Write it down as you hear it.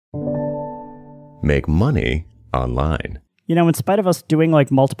make money online. You know, in spite of us doing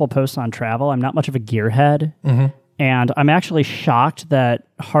like multiple posts on travel, I'm not much of a gearhead. Mm-hmm. And I'm actually shocked that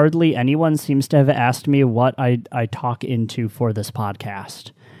hardly anyone seems to have asked me what I talk into for this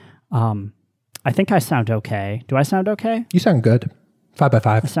podcast. I think I sound okay. Do I sound okay? You sound good. 5 by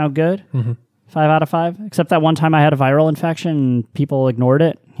 5. I sound good? Mm-hmm. 5 out of 5? Except that one time I had a viral infection and people ignored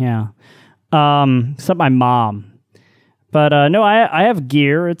it. Yeah. Except my mom. But no, I have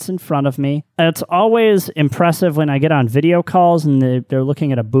gear. It's in front of me. It's always impressive when I get on video calls and they're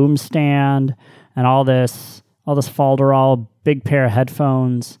looking at a boom stand and all this falderall, big pair of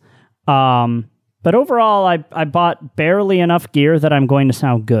headphones. But overall, I bought barely enough gear that I'm going to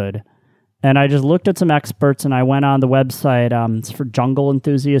sound good. And I just looked at some experts and I went on the website. It's for jungle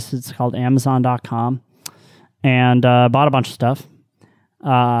enthusiasts. It's called Amazon.com. And bought a bunch of stuff.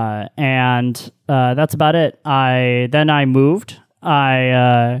 And that's about it. Then I moved.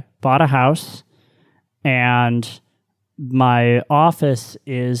 I bought a house. And my office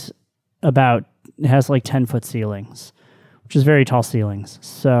has like 10-foot ceilings, which is very tall ceilings.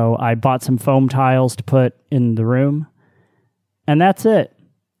 So I bought some foam tiles to put in the room. And that's it.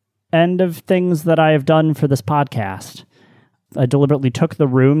 End of things that I have done for this podcast. I deliberately took the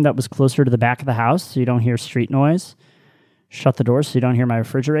room that was closer to the back of the house so you don't hear street noise. Shut the doors so you don't hear my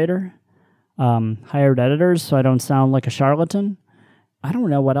refrigerator. Hired editors so I don't sound like a charlatan. I don't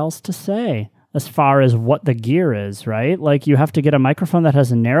know what else to say as far as what the gear is, right? Like you have to get a microphone that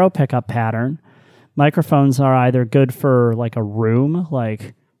has a narrow pickup pattern. Microphones are either good for like a room,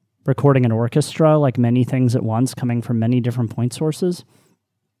 like recording an orchestra, like many things at once coming from many different point sources.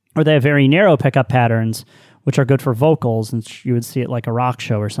 Or they have very narrow pickup patterns, which are good for vocals, and you would see it like a rock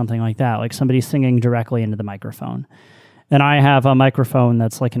show or something like that, like somebody singing directly into the microphone. And I have a microphone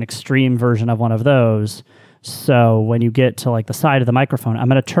that's like an extreme version of one of those. So when you get to like the side of the microphone, I'm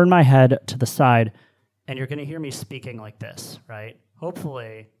going to turn my head to the side, and you're going to hear me speaking like this, right?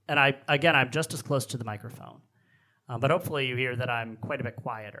 Hopefully, and I'm just as close to the microphone, but hopefully you hear that I'm quite a bit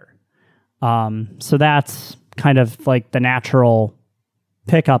quieter. So that's kind of like the natural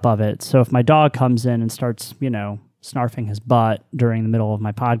pickup of it. So if my dog comes in and starts, snarfing his butt during the middle of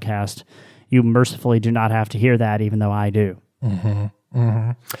my podcast, you mercifully do not have to hear that, even though I do. Mm-hmm.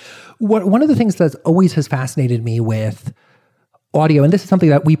 Mm-hmm. One of the things that always has fascinated me with audio, and this is something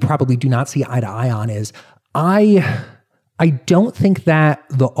that we probably do not see eye to eye on, is I don't think that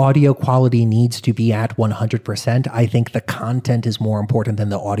the audio quality needs to be at 100%. I think the content is more important than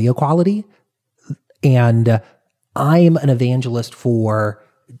the audio quality. And I'm an evangelist for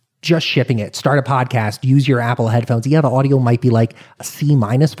just shipping it. Start a podcast, use your Apple headphones. Yeah, the audio might be like a C-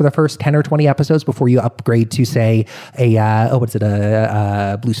 for the first 10 or 20 episodes before you upgrade to, say,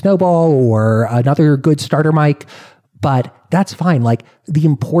 a Blue Snowball or another good starter mic. But that's fine. Like, the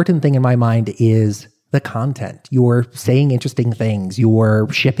important thing in my mind is the content. You're saying interesting things. You're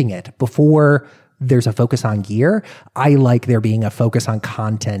shipping it. Before there's a focus on gear, I like there being a focus on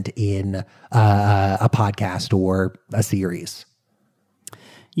content in a podcast or a series.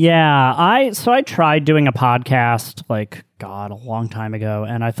 Yeah, I tried doing a podcast a long time ago,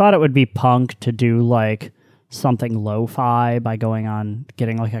 and I thought it would be punk to do like something lo-fi by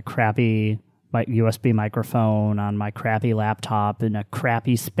getting like a crappy USB microphone on my crappy laptop in a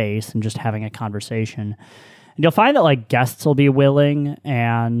crappy space and just having a conversation. And you'll find that like guests will be willing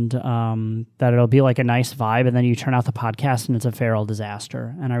and that it'll be like a nice vibe, and then you turn out the podcast and it's a feral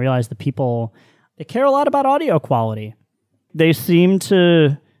disaster. And I realized the people, they care a lot about audio quality. They seem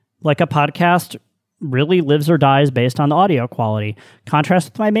to, like, a podcast really lives or dies based on the audio quality.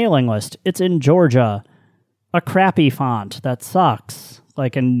 Contrast with my mailing list. It's in Georgia, a crappy font that sucks,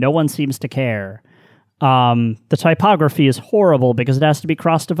 and no one seems to care. The typography is horrible because it has to be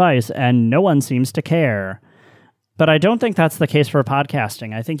cross-device, and no one seems to care. But I don't think that's the case for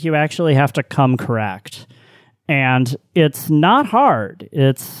podcasting. I think you actually have to come correct. And it's not hard.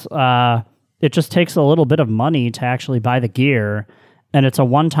 It just takes a little bit of money to actually buy the gear, and it's a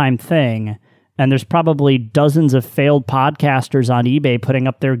one-time thing. And there's probably dozens of failed podcasters on eBay putting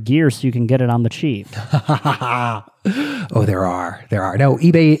up their gear so you can get it on the cheap. Oh, there are. No,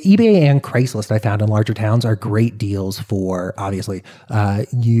 eBay and Craigslist, I found in larger towns, are great deals for, obviously,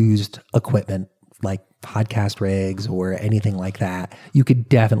 used equipment like podcast rigs or anything like that. You could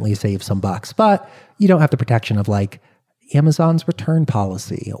definitely save some bucks, but you don't have the protection of like Amazon's return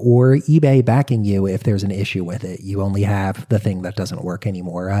policy or eBay backing you if there's an issue with it. You only have the thing that doesn't work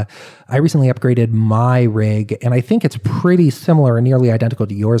anymore. I recently upgraded my rig, and I think it's pretty similar and nearly identical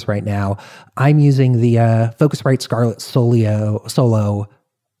to yours right now. I'm using the Focusrite Scarlett Solo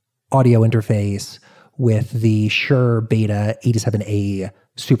audio interface with the Shure Beta 87A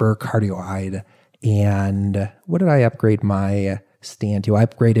Super Cardioid. And what did I upgrade my stand to? I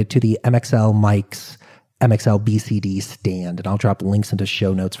upgraded to the MXL Mics MXL BCD stand, and I'll drop links into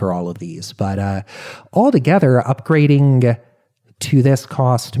show notes for all of these. But altogether, upgrading to this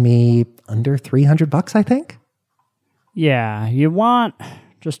cost me under $300, I think. Yeah, you want,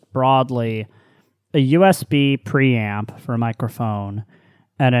 just broadly, a USB preamp for a microphone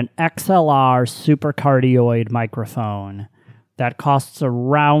and an XLR supercardioid microphone that costs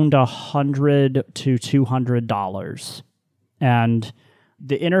around $100 to $200. And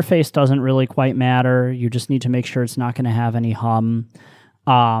the interface doesn't really quite matter. You just need to make sure it's not going to have any hum.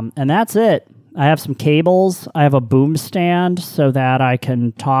 And that's it. I have some cables. I have a boom stand so that I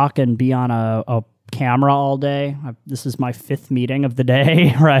can talk and be on a camera all day. This is my 5th meeting of the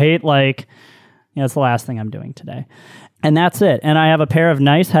day, right? Like, it's the last thing I'm doing today. And that's it. And I have a pair of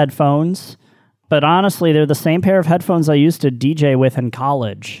nice headphones. But honestly, they're the same pair of headphones I used to DJ with in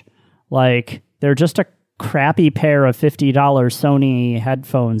college. Like, they're just a crappy pair of $50 Sony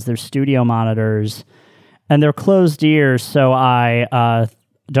headphones. They're studio monitors, and they're closed ears, so I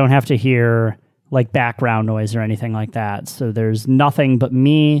don't have to hear like background noise or anything like that. So there's nothing but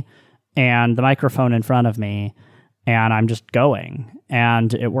me and the microphone in front of me, and I'm just going,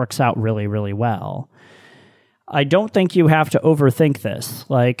 and it works out really, really well. I don't think you have to overthink this.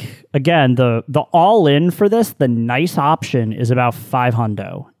 Like, again, the all-in for this, the nice option is about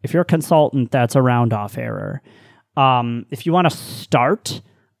 $500. If you're a consultant, that's a round-off error. If you want to start,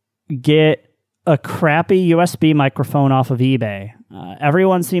 get a crappy USB microphone off of eBay.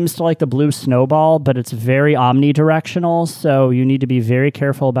 Everyone seems to like the Blue Snowball, but it's very omnidirectional, so you need to be very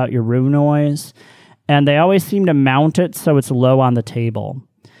careful about your room noise. And they always seem to mount it so it's low on the table.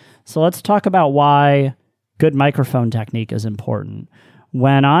 So let's talk about why good microphone technique is important.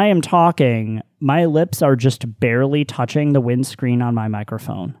 When I am talking, my lips are just barely touching the windscreen on my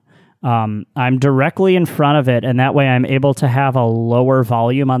microphone. I'm directly in front of it, and that way I'm able to have a lower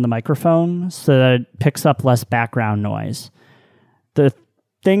volume on the microphone so that it picks up less background noise. The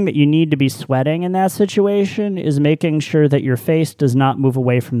thing that you need to be sweating in that situation is making sure that your face does not move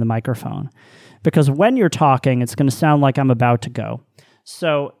away from the microphone. Because when you're talking, it's going to sound like I'm about to go.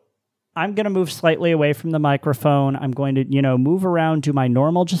 So I'm going to move slightly away from the microphone. I'm going to, move around, do my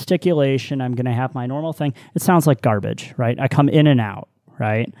normal gesticulation. I'm going to have my normal thing. It sounds like garbage, right? I come in and out,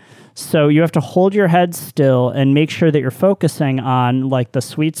 right? So you have to hold your head still and make sure that you're focusing on like the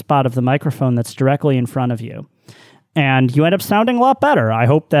sweet spot of the microphone that's directly in front of you. And you end up sounding a lot better. I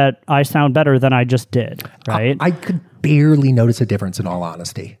hope that I sound better than I just did, right? I could barely notice a difference, in all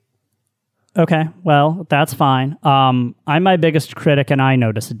honesty. Okay, well, that's fine. I'm my biggest critic, and I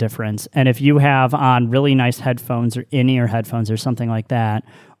notice a difference. And if you have on really nice headphones or in-ear headphones or something like that,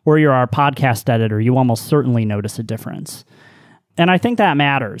 or you're our podcast editor, you almost certainly notice a difference. And I think that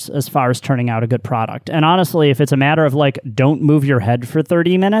matters as far as turning out a good product. And honestly, if it's a matter of like, don't move your head for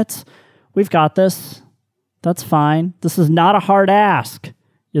 30 minutes, we've got this. That's fine. This is not a hard ask.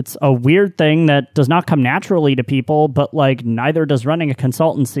 It's a weird thing that does not come naturally to people, but like neither does running a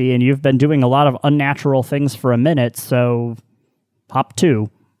consultancy, and you've been doing a lot of unnatural things for a minute, so hop to.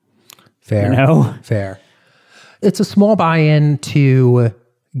 Fair. Fair. It's a small buy-in to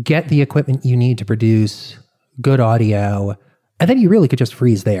get the equipment you need to produce good audio, and then you really could just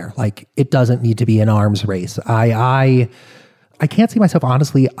freeze there. Like, it doesn't need to be an arms race. I can't see myself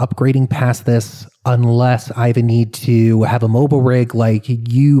honestly upgrading past this unless I have a need to have a mobile rig like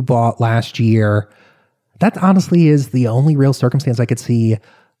you bought last year. That honestly is the only real circumstance I could see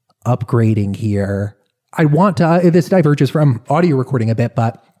upgrading here. I want to, this diverges from audio recording a bit,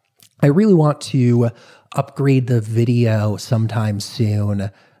 but I really want to upgrade the video sometime soon.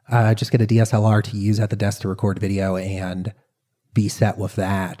 Just get a DSLR to use at the desk to record video and be set with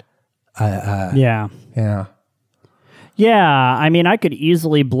that. Yeah. Yeah. Yeah, I mean, I could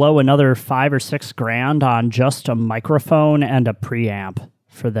easily blow another $5,000 or $6,000 on just a microphone and a preamp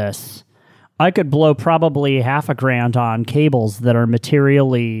for this. I could blow probably $5,000 on cables that are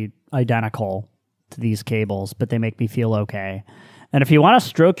materially identical to these cables, but they make me feel okay. And if you want to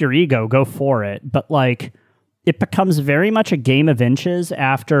stroke your ego, go for it. But like, it becomes very much a game of inches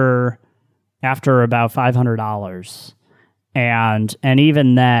after about $500, and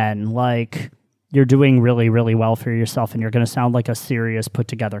even then, like, you're doing really, really well for yourself, and you're going to sound like a serious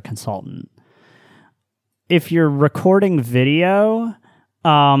put-together consultant. If you're recording video,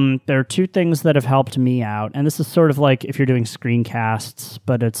 there are two things that have helped me out, and this is sort of like if you're doing screencasts,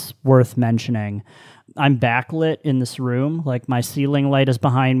 but it's worth mentioning. I'm backlit in this room, like my ceiling light is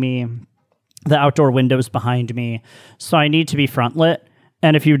behind me, the outdoor window's behind me, so I need to be front lit.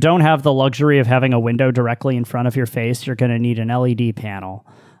 And if you don't have the luxury of having a window directly in front of your face, you're going to need an LED panel.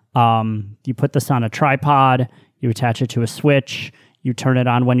 You put this on a tripod, you attach it to a switch, you turn it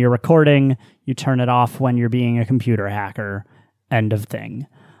on when you're recording, you turn it off when you're being a computer hacker, end of thing.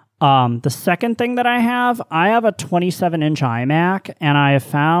 The second thing that I have a 27-inch iMac, and I have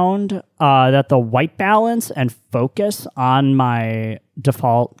found that the white balance and focus on my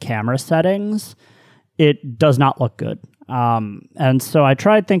default camera settings, it does not look good. And so I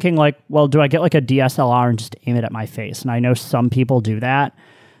tried thinking like, well, do I get like a DSLR and just aim it at my face? And I know some people do that.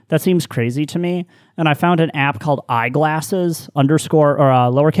 That seems crazy to me. And I found an app called Eyeglasses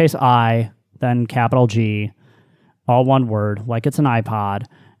lowercase I, then capital G, all one word, like it's an iPod.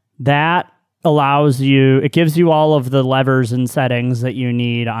 That allows you, it gives you all of the levers and settings that you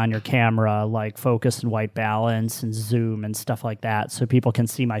need on your camera, like focus and white balance and zoom and stuff like that, so people can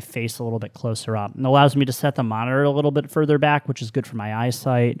see my face a little bit closer up. And allows me to set the monitor a little bit further back, which is good for my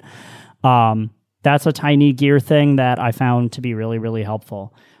eyesight. That's a tiny gear thing that I found to be really, really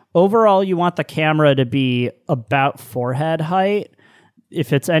helpful. Overall, you want the camera to be about forehead height.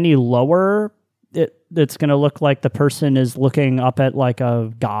 If it's any lower, it's going to look like the person is looking up at like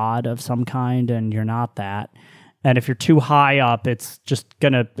a god of some kind, and you're not that. And if you're too high up, it's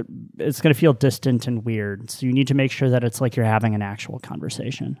going to feel distant and weird. So you need to make sure that it's like you're having an actual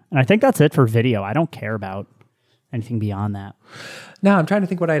conversation. And I think that's it for video. I don't care about anything beyond that. No, I'm trying to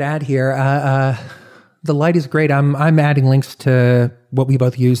think what I'd add here. The light is great. I'm adding links to what we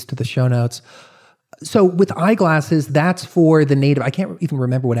both use to the show notes. So with eyeglasses, that's for the native. I can't even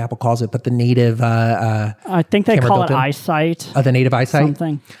remember what Apple calls it, but the native. I think they call it eyesight. The native eyesight.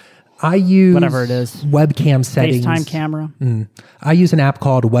 Something. I use whatever it is. Webcam settings. FaceTime camera. I use an app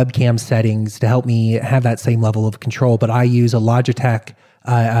called Webcam Settings to help me have that same level of control. But I use a Logitech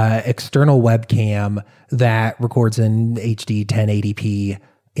external webcam that records in HD 1080p.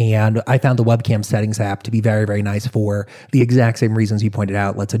 And I found the Webcam Settings app to be very, very nice for the exact same reasons you pointed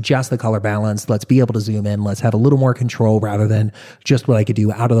out. Let's adjust the color balance. Let's be able to zoom in. Let's have a little more control rather than just what I could do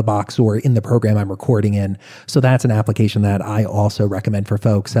out of the box or in the program I'm recording in. So that's an application that I also recommend for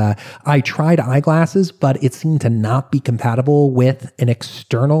folks. I tried eyeglasses, but it seemed to not be compatible with an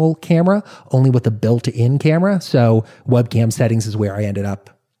external camera, only with a built-in camera. So Webcam Settings is where I ended up.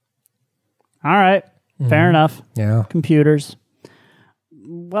 All right. Fair enough. Yeah. Computers.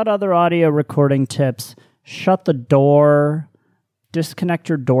 What other audio recording tips? Shut the door. Disconnect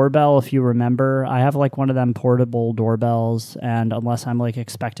your doorbell if you remember. I have like one of them portable doorbells, and unless I'm like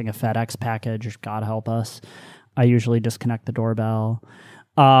expecting a FedEx package, God help us, I usually disconnect the doorbell.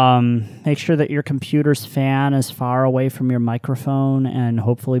 Make sure that your computer's fan is far away from your microphone and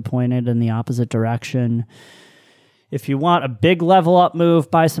hopefully pointed in the opposite direction. If you want a big level up move,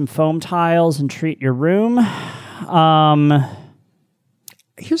 buy some foam tiles and treat your room.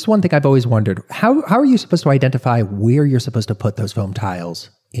 Here's one thing I've always wondered. How are you supposed to identify where you're supposed to put those foam tiles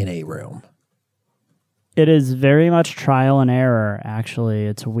in a room? It is very much trial and error, actually.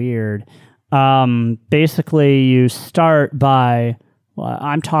 It's weird. Basically, you start by, well,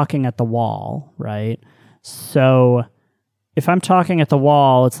 I'm talking at the wall, right? So if I'm talking at the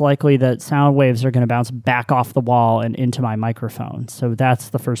wall, it's likely that sound waves are going to bounce back off the wall and into my microphone. So that's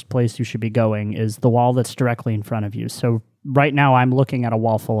the first place you should be going, is the wall that's directly in front of you. So right now I'm looking at a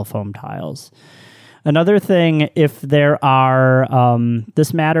wall full of foam tiles. Another thing, if there are,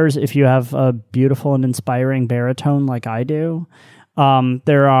 this matters if you have a beautiful and inspiring baritone like I do,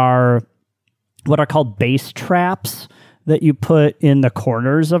 there are what are called bass traps that you put in the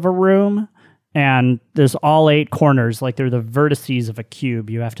corners of a room. And there's all 8 corners, like they're the vertices of a cube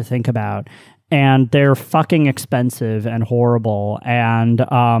you have to think about. And they're fucking expensive and horrible. And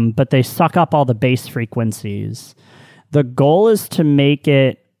but they suck up all the bass frequencies. The goal is to make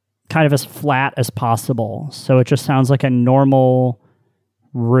it kind of as flat as possible. So it just sounds like a normal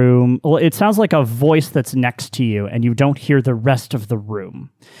room. Well, it sounds like a voice that's next to you and you don't hear the rest of the room.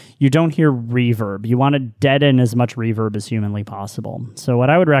 You don't hear reverb. You want to deaden as much reverb as humanly possible. So what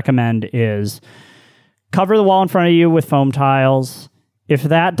I would recommend is cover the wall in front of you with foam tiles. If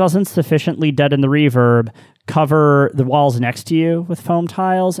that doesn't sufficiently deaden the reverb, cover the walls next to you with foam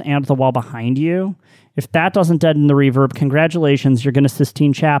tiles and the wall behind you. If that doesn't deaden the reverb, congratulations, you're going to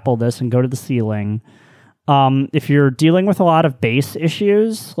Sistine Chapel this and go to the ceiling. If you're dealing with a lot of bass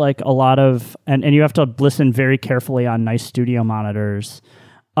issues, like a lot of, and you have to listen very carefully on nice studio monitors,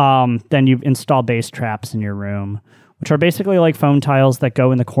 then you install bass traps in your room, which are basically like foam tiles that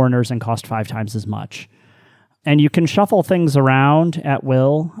go in the corners and cost 5 times as much. And you can shuffle things around at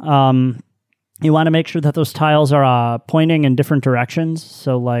will. You want to make sure that those tiles are pointing in different directions.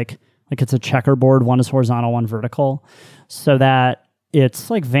 So like it's a checkerboard, one is horizontal, one vertical, so that It's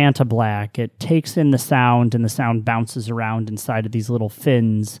like Vanta Black. It takes in the sound, and the sound bounces around inside of these little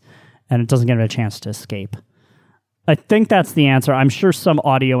fins, and it doesn't get a chance to escape. I think that's the answer. I'm sure some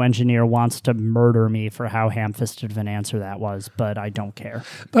audio engineer wants to murder me for how ham-fisted of an answer that was, but I don't care.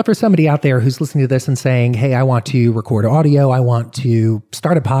 But for somebody out there who's listening to this and saying, hey, I want to record audio, I want to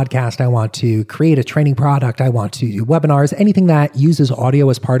start a podcast, I want to create a training product, I want to do webinars, anything that uses audio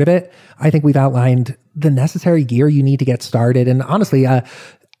as part of it, I think we've outlined the necessary gear you need to get started. And honestly,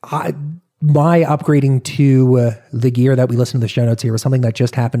 my upgrading to the gear that we listened to the show notes here was something that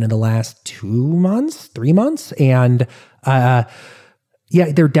just happened in the last 3 months. And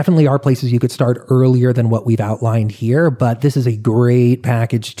there definitely are places you could start earlier than what we've outlined here, but this is a great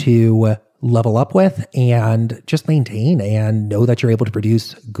package to level up with and just maintain and know that you're able to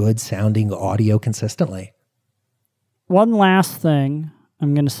produce good sounding audio consistently. One last thing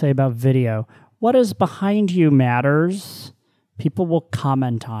I'm going to say about video. What is behind you matters. People will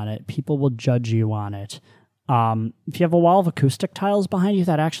comment on it. People will judge you on it. If you have a wall of acoustic tiles behind you,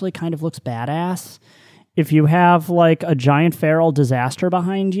 that actually kind of looks badass. If you have like a giant feral disaster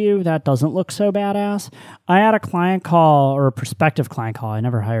behind you, that doesn't look so badass. I had a client call, or a prospective client call. I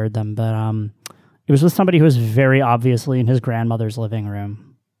never hired them, but it was with somebody who was very obviously in his grandmother's living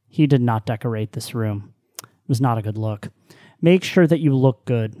room. He did not decorate this room. It was not a good look. Make sure that you look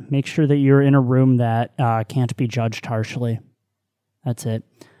good. Make sure that you're in a room that can't be judged harshly. That's it.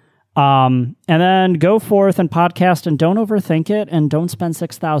 And then go forth and podcast, and don't overthink it, and don't spend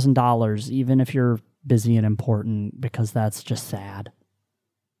 $6,000, even if you're busy and important, because that's just sad.